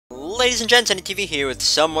ladies and gents, NTV here with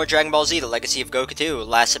some more Dragon Ball Z, The Legacy of Goku 2.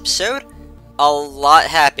 Last episode, a lot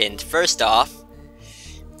happened. First off,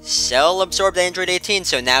 Cell absorbed Android 18,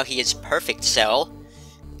 so now he is Perfect Cell.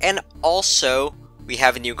 And also, we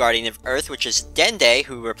have a new Guardian of Earth, which is Dende,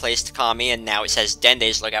 who replaced Kami, and now it says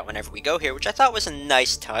Dende's lookout whenever we go here, which I thought was a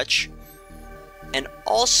nice touch. And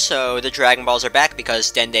also, the Dragon Balls are back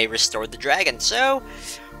because Dende restored the dragon, so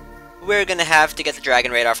we're gonna have to get the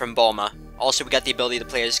Dragon Radar from Bulma. Also, we got the ability to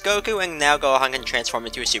play as Goku, and now Gohan can transform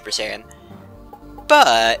into a Super Saiyan.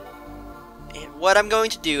 But what I'm going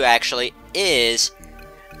to do, actually, is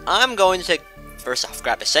I'm going to, first off,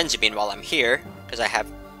 grab a Senzu Bean while I'm here, because I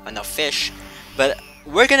have enough fish. But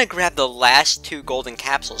we're going to grab the last 2 golden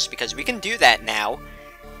capsules, because we can do that now.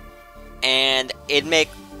 And it'd make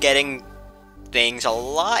getting things a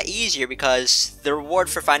lot easier, because the reward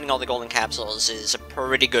for finding all the golden capsules is a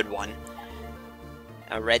pretty good one.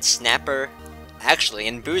 A red snapper. Actually,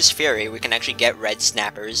 in Boo's Fury, we can actually get red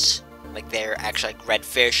snappers. Like, they're actually like red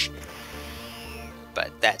fish.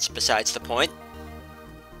 But that's besides the point.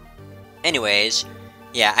 Anyways,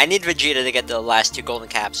 yeah, I need Vegeta to get the last 2 golden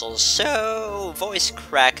capsules. So, voice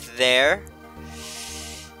crack there.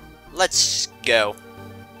 Let's go.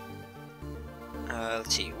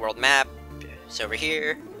 Let's see, world map. It's over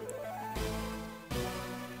here.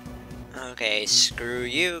 Okay, screw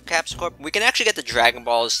you, Capsule Corp. We can actually get the Dragon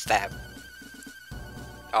Balls that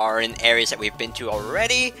are in areas that we've been to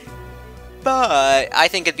already, but I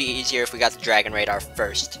think it'd be easier if we got the Dragon Radar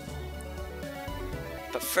first.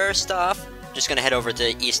 But first off, just gonna head over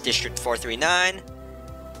to East District 439.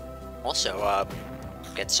 Also,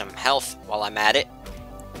 get some health while I'm at it.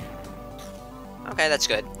 Okay, that's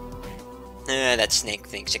good. That snake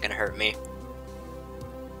thinks it can hurt me.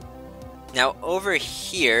 Now, over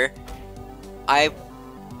here, I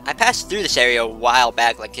passed through this area a while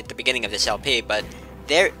back, like at the beginning of this LP, but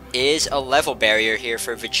there is a level barrier here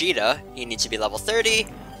for Vegeta. He needs to be level 30,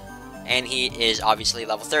 and he is obviously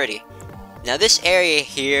level 30. Now this area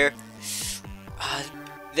here,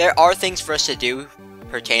 there are things for us to do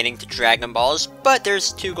pertaining to Dragon Balls, but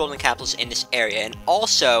there's 2 golden capsules in this area, and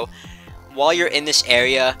also, while you're in this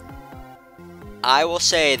area, I will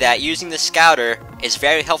say that using the Scouter is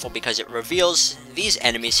very helpful because it reveals these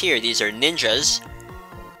enemies here. These are ninjas,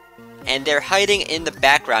 and they're hiding in the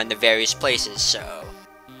background of various places, so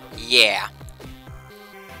yeah.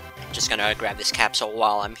 Just gonna grab this capsule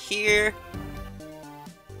while I'm here.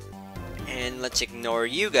 And let's ignore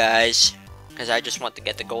you guys, because I just want to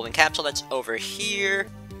get the golden capsule that's over here.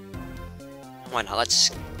 Why not?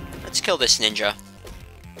 Let's kill this ninja.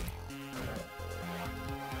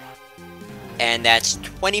 And that's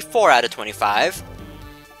 24 out of 25.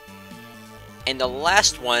 And the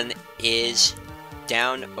last one is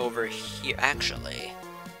down over here. Actually,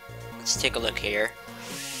 let's take a look here.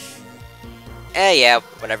 Yeah,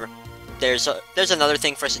 whatever. There's another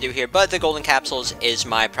thing for us to do here, but the golden capsules is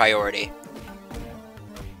my priority.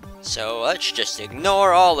 So let's just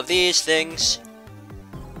ignore all of these things.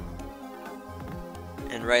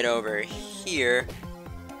 And right over here,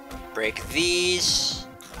 break these.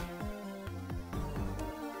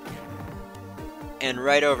 And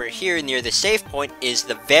right over here near the save point is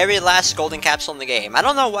the very last golden capsule in the game. I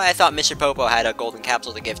don't know why I thought Mr. Popo had a golden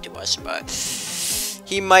capsule to give to us, but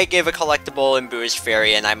he might give a collectible in Boo's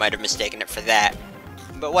Fury, and I might have mistaken it for that.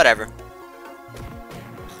 But whatever.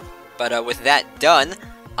 But with that done,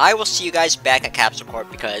 I will see you guys back at Capsule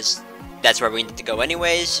Corp, because that's where we need to go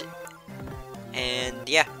anyways. And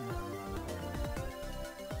yeah.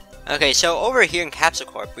 Okay, so over here in Capsule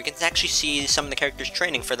Corp, we can actually see some of the characters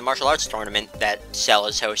training for the martial arts tournament that Cell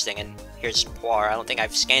is hosting, and here's Poir. I don't think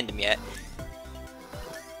I've scanned him yet.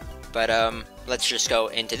 But, let's just go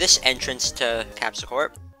into this entrance to Capsule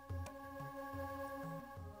Corp.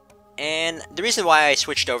 And the reason why I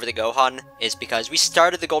switched over to Gohan is because we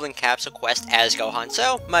started the Golden Capsule quest as Gohan,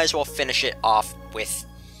 so might as well finish it off with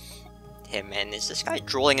him. And is this guy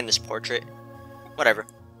drooling in this portrait? Whatever.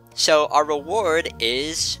 So, our reward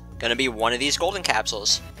is gonna be one of these golden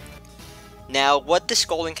capsules. Now, what this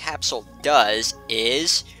golden capsule does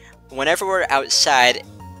is, whenever we're outside,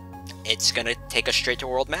 it's gonna take us straight to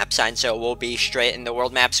world map sign, so we'll be straight in the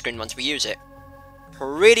world map screen once we use it.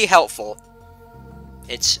 Pretty helpful.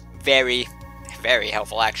 It's very, very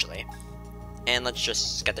helpful, actually. And let's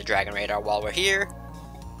just get the Dragon Radar while we're here.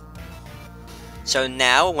 So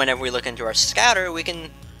now, whenever we look into our Scouter, we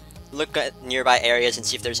can look at nearby areas and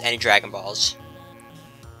see if there's any Dragon Balls.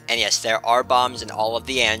 And yes, there are bombs in all of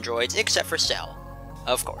the androids, except for Cell.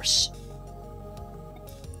 Of course.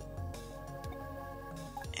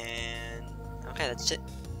 And okay, that's it.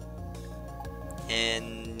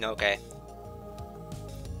 And okay.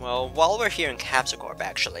 Well, while we're here in Capsule Corp,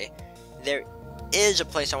 actually, there is a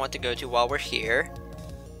place I want to go to while we're here.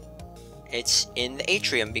 It's in the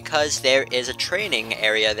atrium, because there is a training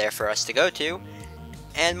area there for us to go to,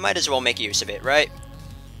 and might as well make use of it, right?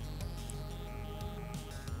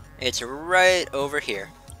 It's right over here.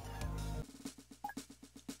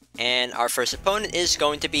 And our first opponent is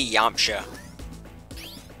going to be Yamcha.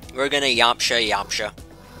 We're gonna Yamcha,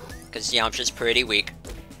 because Yamcha's pretty weak.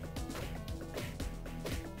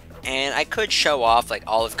 And I could show off like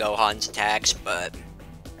all of Gohan's attacks, but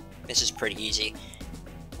this is pretty easy.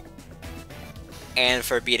 And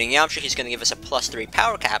for beating Yamcha, he's gonna give us a +3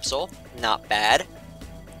 power capsule. Not bad.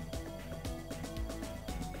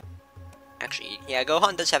 Actually, yeah,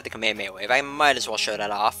 Gohan does have the Kamehameha wave. I might as well show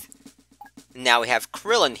that off. Now we have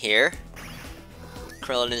Krillin here.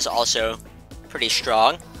 Krillin is also pretty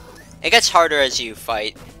strong. It gets harder as you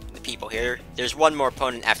fight the people here. There's one more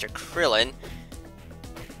opponent after Krillin.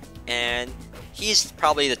 And he's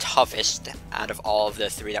probably the toughest out of all of the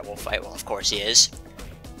three that we'll fight. Well, of course he is.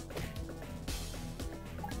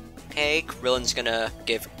 Okay, Krillin's gonna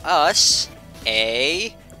give us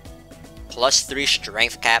a +3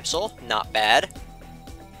 strength capsule. Not bad.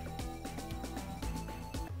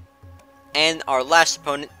 And our last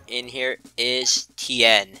opponent in here is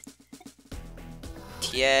Tien.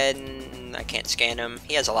 Tien, I can't scan him.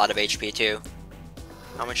 He has a lot of HP too.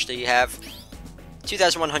 How much do you have?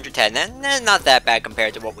 2,110. Not that bad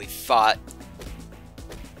compared to what we fought.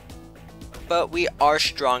 But we are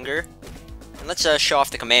stronger. And let's show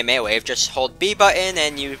off the Kamehameha wave. Just hold B button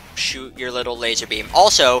and you shoot your little laser beam.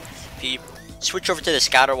 Also, if you switch over to the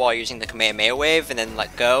scatter while using the Kamehameha wave and then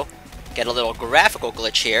let go, get a little graphical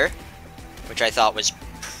glitch here, which I thought was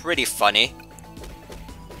pretty funny.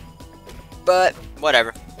 But,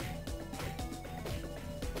 whatever.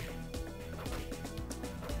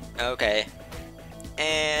 Okay.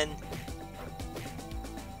 And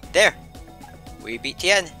there. We beat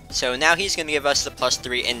Tien. So now he's going to give us the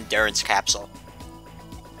 +3 endurance capsule.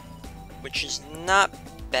 Which is not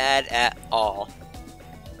bad at all.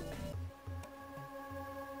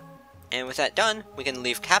 And with that done, we can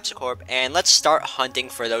leave Capsule Corp and let's start hunting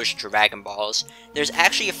for those Dragon Balls. There's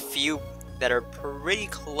actually a few that are pretty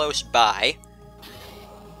close by.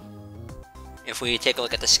 If we take a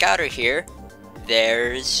look at the scouter here,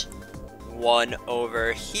 there's one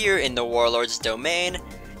over here in the Warlord's domain,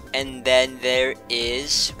 and then there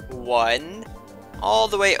is one all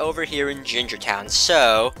the way over here in Gingertown.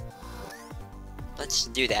 So let's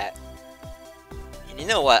do that. And you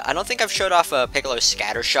know what? I don't think I've showed off a Piccolo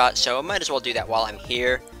scatter shot, so I might as well do that while I'm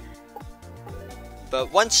here.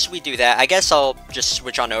 But once we do that, I guess I'll just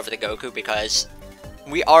switch on over to Goku, because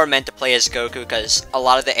we are meant to play as Goku, because a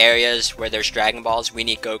lot of the areas where there's Dragon Balls, we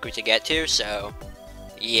need Goku to get to, so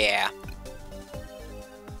yeah.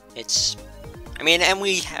 It's, I mean, and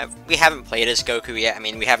we haven't played as Goku yet. I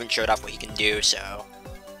mean, we haven't showed off what he can do, so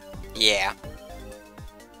yeah.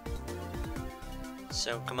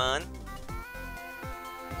 So come on.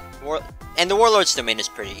 And the Warlord's domain is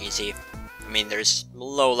pretty easy. I mean, there's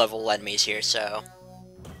low-level enemies here, so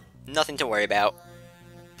nothing to worry about.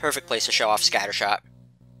 Perfect place to show off Scattershot.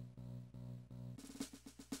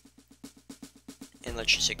 And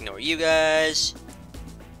let's just ignore you guys.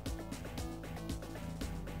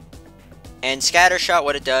 And Scattershot,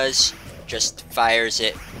 what it does, just fires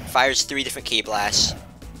 3 different Ki Blasts.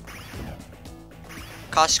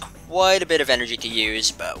 Costs quite a bit of energy to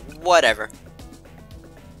use, but whatever.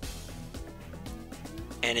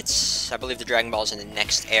 And it's, I believe the Dragon Ball's in the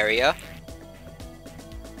next area.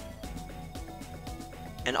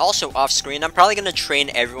 And also off screen, I'm probably going to train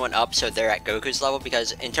everyone up so they're at Goku's level,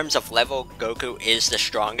 because in terms of level, Goku is the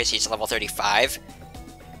strongest. He's level 35.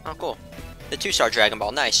 Oh, cool. The 2-star Dragon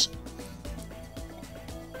Ball, nice.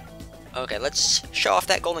 Okay, let's show off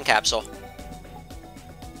that golden capsule.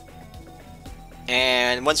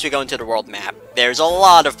 And once we go into the world map, there's a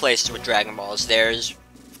lot of places with Dragon Balls. There's,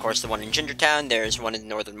 of course, the one in Gingertown, there's one in the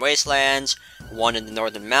Northern Wastelands, one in the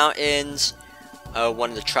Northern Mountains, one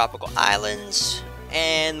in the Tropical Islands,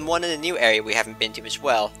 and one in the new area we haven't been to as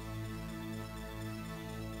well.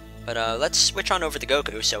 But let's switch on over to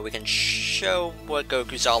Goku so we can show what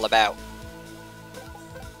Goku's all about.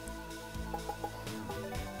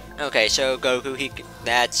 Okay, so Goku,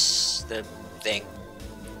 that's the thing.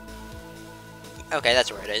 Okay,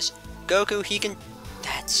 that's where it is. Goku, he can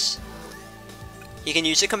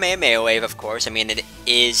use the Kamehameha wave, of course. I mean, it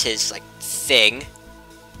is his, like, thing.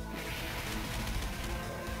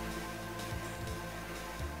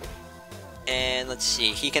 And let's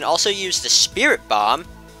see, he can also use the Spirit Bomb.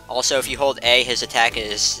 Also, if you hold A, his attack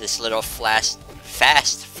is this little fast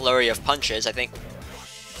flurry of punches. I think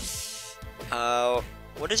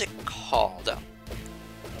What is it called?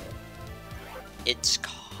 It's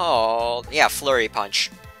called, yeah, Flurry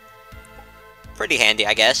Punch. Pretty handy,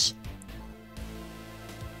 I guess.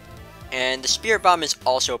 And the Spirit Bomb is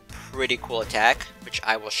also a pretty cool attack, which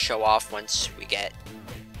I will show off once we get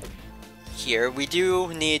here. We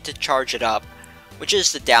do need to charge it up, which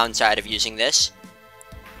is the downside of using this.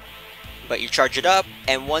 But you charge it up,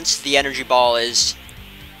 and once the energy ball is,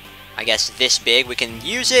 I guess, this big, we can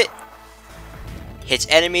use it. Hits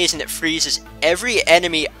enemies, and it freezes every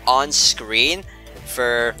enemy on screen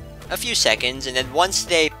for a few seconds, and then once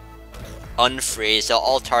they unfreeze, they'll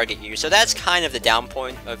all target you. So that's kind of the down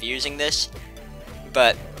point of using this,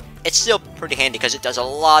 but it's still pretty handy because it does a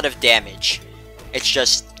lot of damage. It's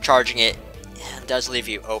just charging it does leave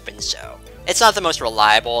you open, so it's not the most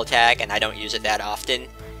reliable attack, and I don't use it that often.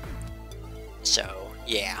 So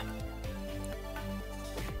yeah,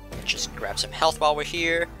 just grab some health while we're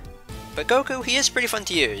here. But Goku, he is pretty fun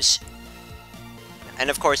to use. And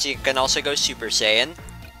of course, you can also go Super Saiyan.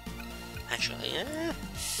 Actually,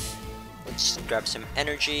 let's grab some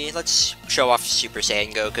energy. Let's show off Super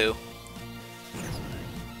Saiyan Goku.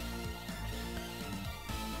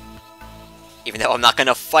 Even though I'm not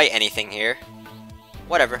gonna fight anything here.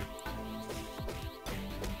 Whatever.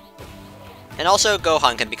 And also,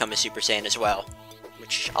 Gohan can become a Super Saiyan as well,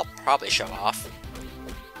 which I'll probably show off.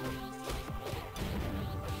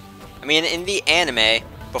 I mean, in the anime,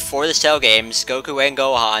 before the Cell games, Goku and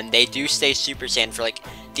Gohan, they do stay Super Saiyan for like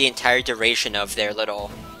the entire duration of their little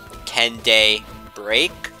 10-day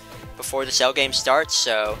break before the Cell game starts,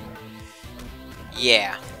 so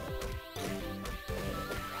yeah.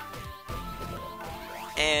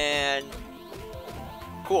 And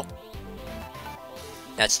cool.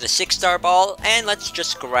 That's the 6-star ball, and let's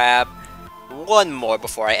just grab one more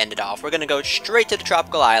before I end it off. We're gonna go straight to the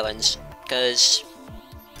Tropical Islands, because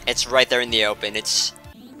it's right there in the open. It's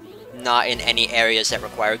not in any areas that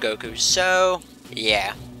require Goku, so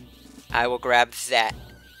yeah. I will grab that.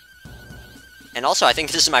 And also, I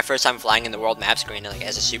think this is my first time flying in the world map screen like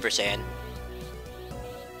as a Super Saiyan.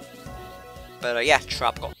 But yeah,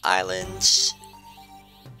 Tropical Islands.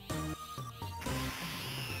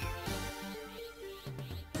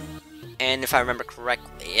 And if I remember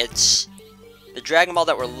correctly, it's the Dragon Ball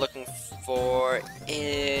that we're looking for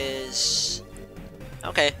is,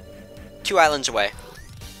 okay, 2 islands away.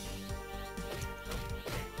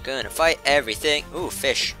 Gonna fight everything. Ooh,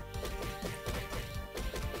 fish.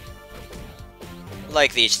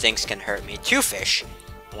 Like these things can hurt me. 2 fish.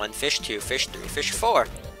 1 fish, 2 fish, 3 fish, 4.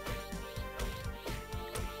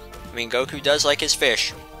 I mean, Goku does like his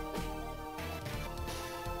fish.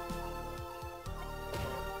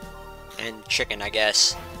 And chicken, I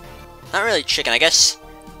guess. Not really chicken, I guess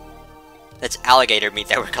that's alligator meat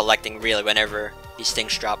that we're collecting, really, whenever these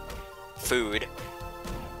things drop food.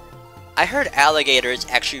 I heard alligator is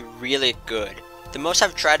actually really good. The most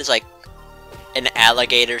I've tried is like an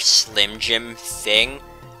alligator Slim Jim thing,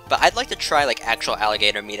 but I'd like to try like actual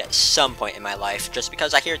alligator meat at some point in my life, just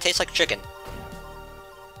because I hear it tastes like chicken.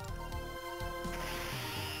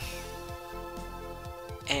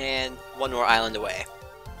 And 1 more island away.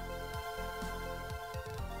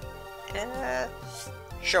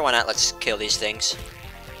 Sure, why not? Let's kill these things.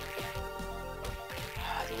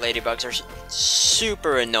 The ladybugs are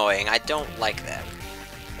super annoying. I don't like them.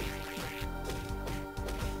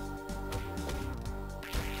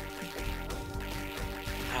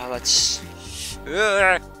 Let's...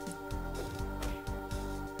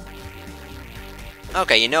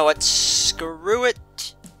 Okay, you know what? Screw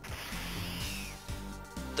it.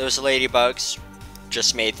 Those ladybugs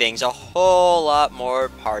just made things a whole lot more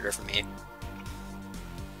harder for me.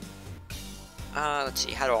 Let's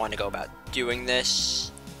see, how do I want to go about doing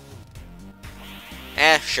this?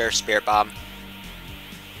 Sure, Spirit Bomb.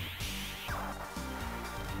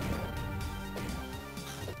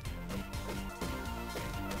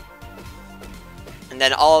 And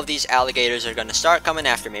then all of these alligators are gonna start coming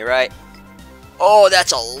after me, right? Oh,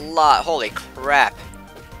 that's a lot, holy crap.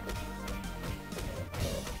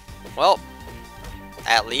 Well,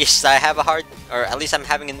 at least I have a hard, or at least I'm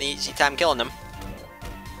having an easy time killing them.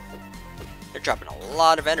 They're dropping a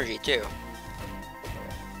lot of energy too.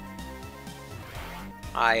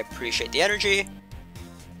 I appreciate the energy.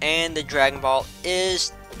 And the Dragon Ball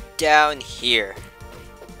is down here.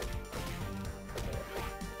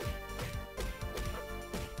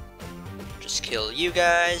 Just kill you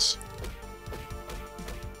guys.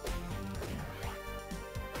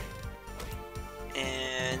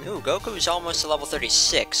 And, ooh, Goku is almost to level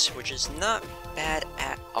 36, which is not bad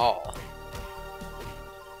at all.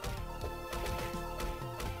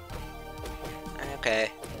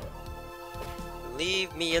 Okay.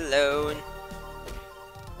 Leave me alone.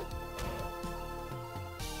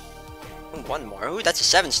 Ooh, one more. Ooh, that's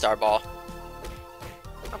a 7-star ball.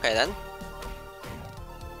 Okay then.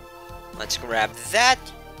 Let's grab that.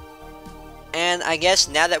 And I guess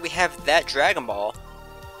now that we have that Dragon Ball,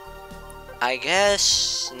 I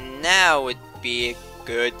guess now would be a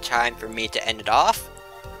good time for me to end it off.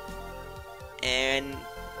 And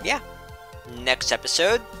yeah, next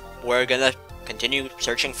episode, we're gonna continue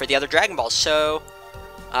searching for the other Dragon Balls. So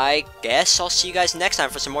I guess I'll see you guys next time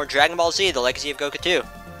for some more Dragon Ball Z, The Legacy of Goku 2.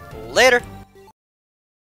 Later!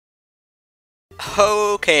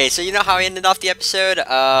 Okay, so you know how I ended off the episode?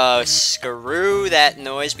 Screw that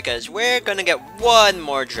noise, because we're gonna get one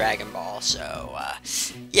more Dragon Ball. So,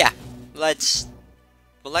 yeah, let's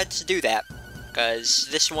do that, because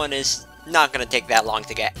this one is not gonna take that long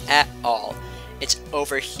to get at all. It's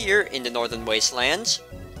over here in the Northern Wastelands,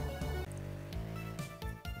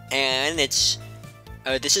 and it's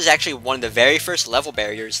this is actually one of the very first level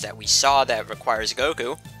barriers that we saw that requires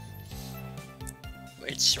Goku.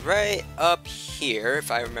 It's right up here, if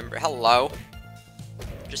I remember. Hello.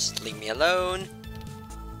 Just leave me alone.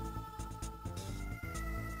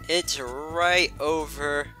 It's right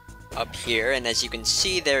over up here, and as you can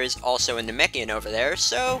see, there is also a Namekian over there,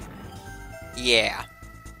 so yeah.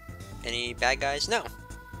 Any bad guys? No.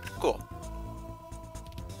 Cool.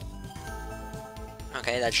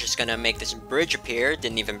 Okay, that's just gonna make this bridge appear.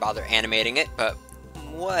 Didn't even bother animating it, but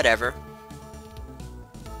whatever.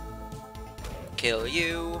 Kill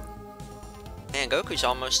you. And Goku's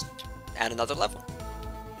almost at another level.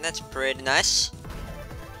 And that's pretty nice.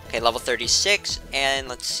 Okay, level 36, and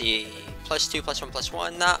let's see. +2, +1,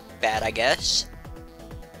 +1. Not bad, I guess.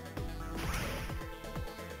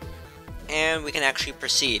 And we can actually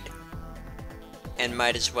proceed. And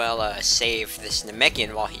might as well save this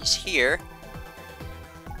Namekian while he's here.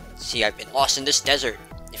 See, I've been lost in this desert.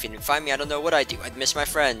 If you didn't find me, I don't know what I'd do. I'd miss my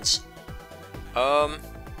friends.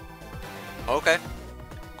 Okay.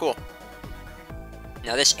 Cool.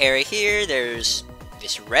 Now this area here, there's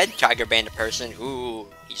this red Tiger Bandit person. Ooh,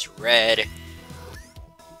 he's red.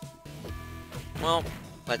 Well,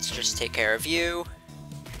 let's just take care of you.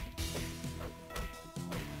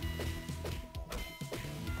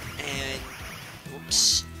 And,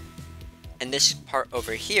 oops. And this part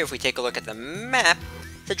over here, if we take a look at the map,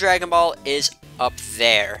 the Dragon Ball is up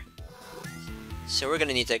there. So we're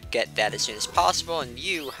gonna need to get that as soon as possible. And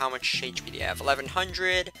you, how much HP do you have?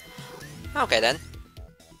 1100. Okay then.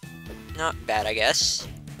 Not bad, I guess.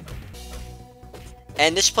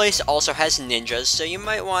 And this place also has ninjas, so you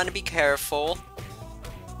might want to be careful.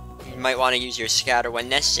 You might want to use your scatter when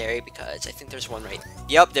necessary, because I think there's one right.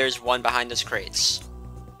 Yep, there's one behind those crates.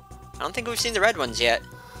 I don't think we've seen the red ones yet.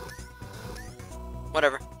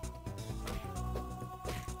 Whatever.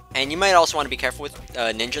 And you might also want to be careful with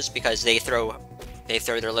ninjas, because they throw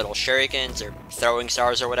their little shurikens or throwing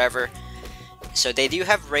stars or whatever. So they do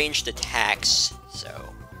have ranged attacks.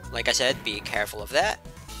 So, like I said, be careful of that.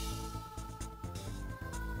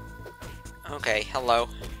 Okay, hello.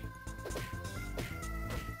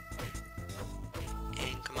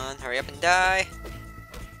 And come on, hurry up and die.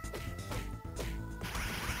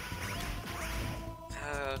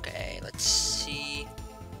 Okay, let's see.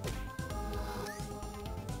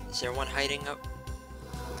 Is there one hiding up?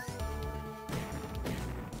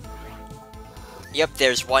 Yep,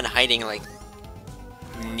 there's one hiding, like,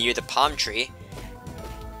 near the palm tree.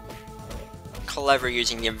 Clever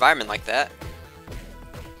using the environment like that.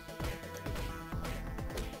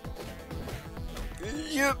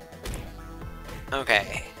 Yep.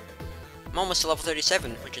 Okay. I'm almost to level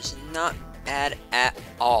 37, which is not bad at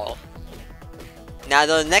all. Now,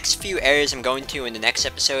 the next few areas I'm going to in the next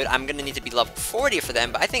episode, I'm going to need to be level 40 for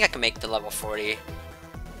them, but I think I can make the level 40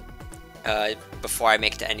 before I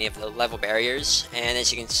make it to any of the level barriers. And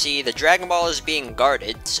as you can see, the Dragon Ball is being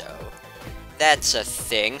guarded, so that's a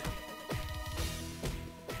thing.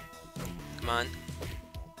 Come on.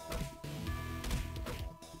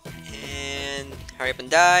 And hurry up and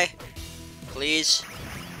die, please.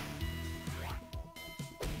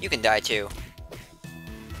 You can die too.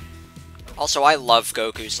 Also, I love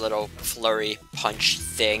Goku's little flurry punch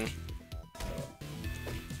thing.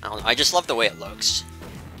 I don't know, I just love the way it looks.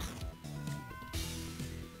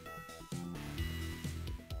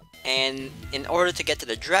 And in order to get to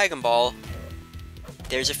the Dragon Ball,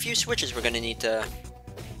 there's a few switches we're gonna need to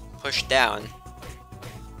push down.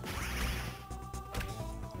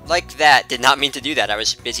 Like that, did not mean to do that, I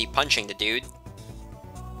was busy punching the dude.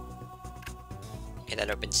 Okay, that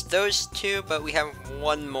opens those two, but we have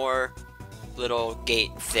one more little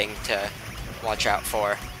gate thing to watch out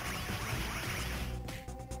for.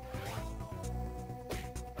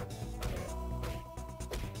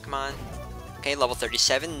 come on. Okay, level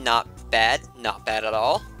 37, not bad. Not bad at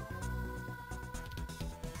all.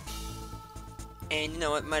 And you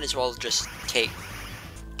know what, might as well just take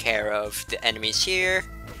care of the enemies here.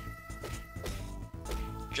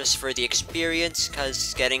 Just for the experience,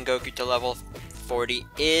 because getting Goku to level 40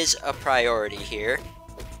 is a priority here.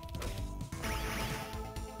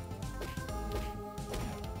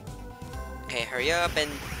 Okay, hurry up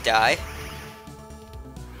and die.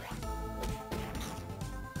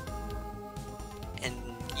 And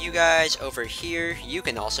you guys over here, you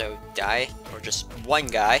can also die, or just one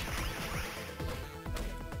guy.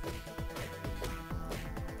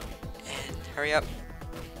 And hurry up.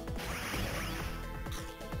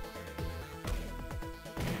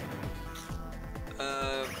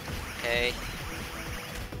 Okay.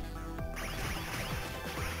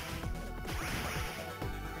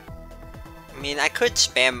 I mean, I could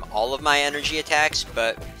spam all of my energy attacks,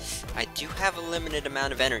 but I do have a limited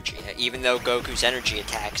amount of energy, even though Goku's energy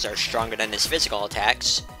attacks are stronger than his physical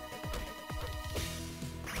attacks.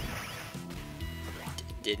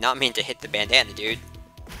 Did not mean to hit the bandana, dude.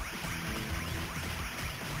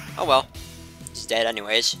 Oh well. He's dead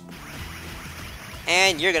anyways.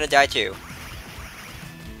 And you're gonna die too.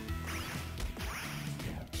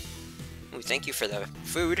 Ooh, thank you for the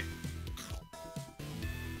food.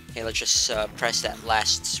 Okay, let's just press that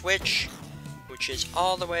last switch, which is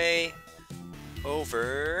all the way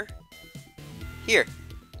over here,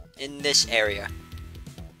 in this area.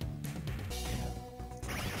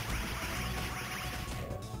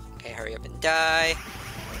 Okay, hurry up and die.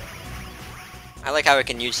 I like how I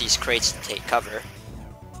can use these crates to take cover.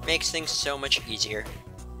 Makes things so much easier.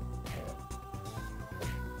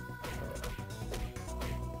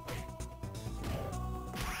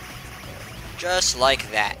 Just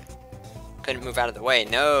like that. Couldn't move out of the way.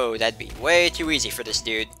 No, that'd be way too easy for this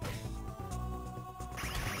dude.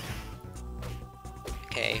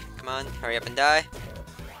 Okay, come on, hurry up and die.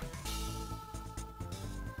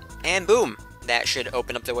 And boom! That should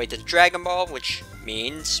open up the way to the Dragon Ball, which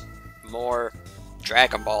means more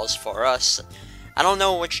Dragon Balls for us. I don't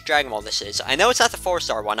know which Dragon Ball this is. I know it's not the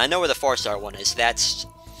 4-star one. I know where the 4-star one is. That's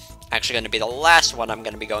actually going to be the last one I'm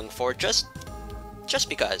going to be going for, just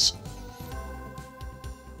because.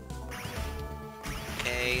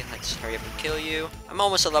 Okay, let's hurry up and kill you. I'm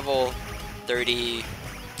almost at level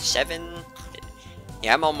 37.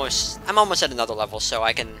 Yeah, I'm almost at another level, so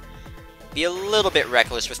I can be a little bit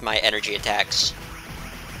reckless with my energy attacks.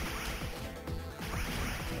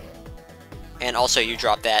 And also, you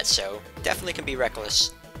drop that, so definitely can be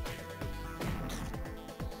reckless.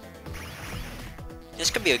 This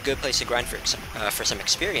could be a good place to grind for some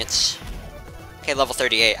experience. Okay, level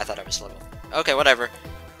 38. I thought I was level. Okay, whatever.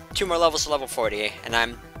 2 more levels to level 40, and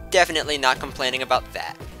I'm definitely not complaining about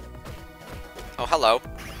that. Oh, hello.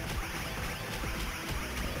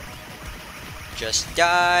 Just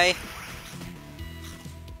die.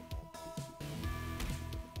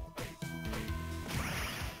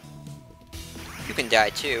 You can die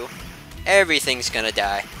too. Everything's gonna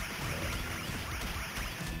die.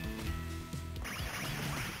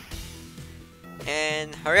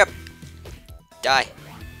 And hurry up. Die.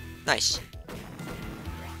 Nice.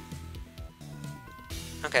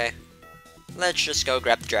 Okay. Let's just go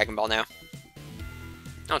grab the Dragon Ball now.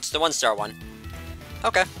 Oh, it's the 1-star one.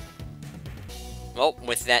 Okay. Well,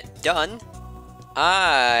 with that done,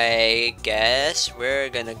 I guess we're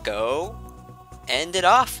gonna go end it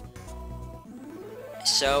off.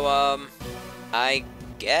 So, I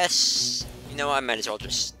guess, you know, I might as well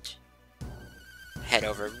just head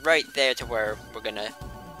over right there to where we're gonna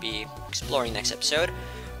be exploring next episode.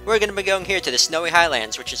 We're gonna be going here to the Snowy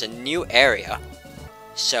Highlands, which is a new area.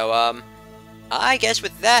 So, I guess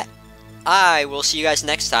with that, I will see you guys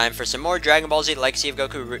next time for some more Dragon Ball Z: The Legacy of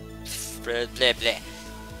Goku.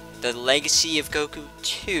 The Legacy of Goku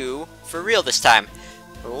 2 for real this time.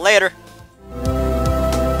 Later.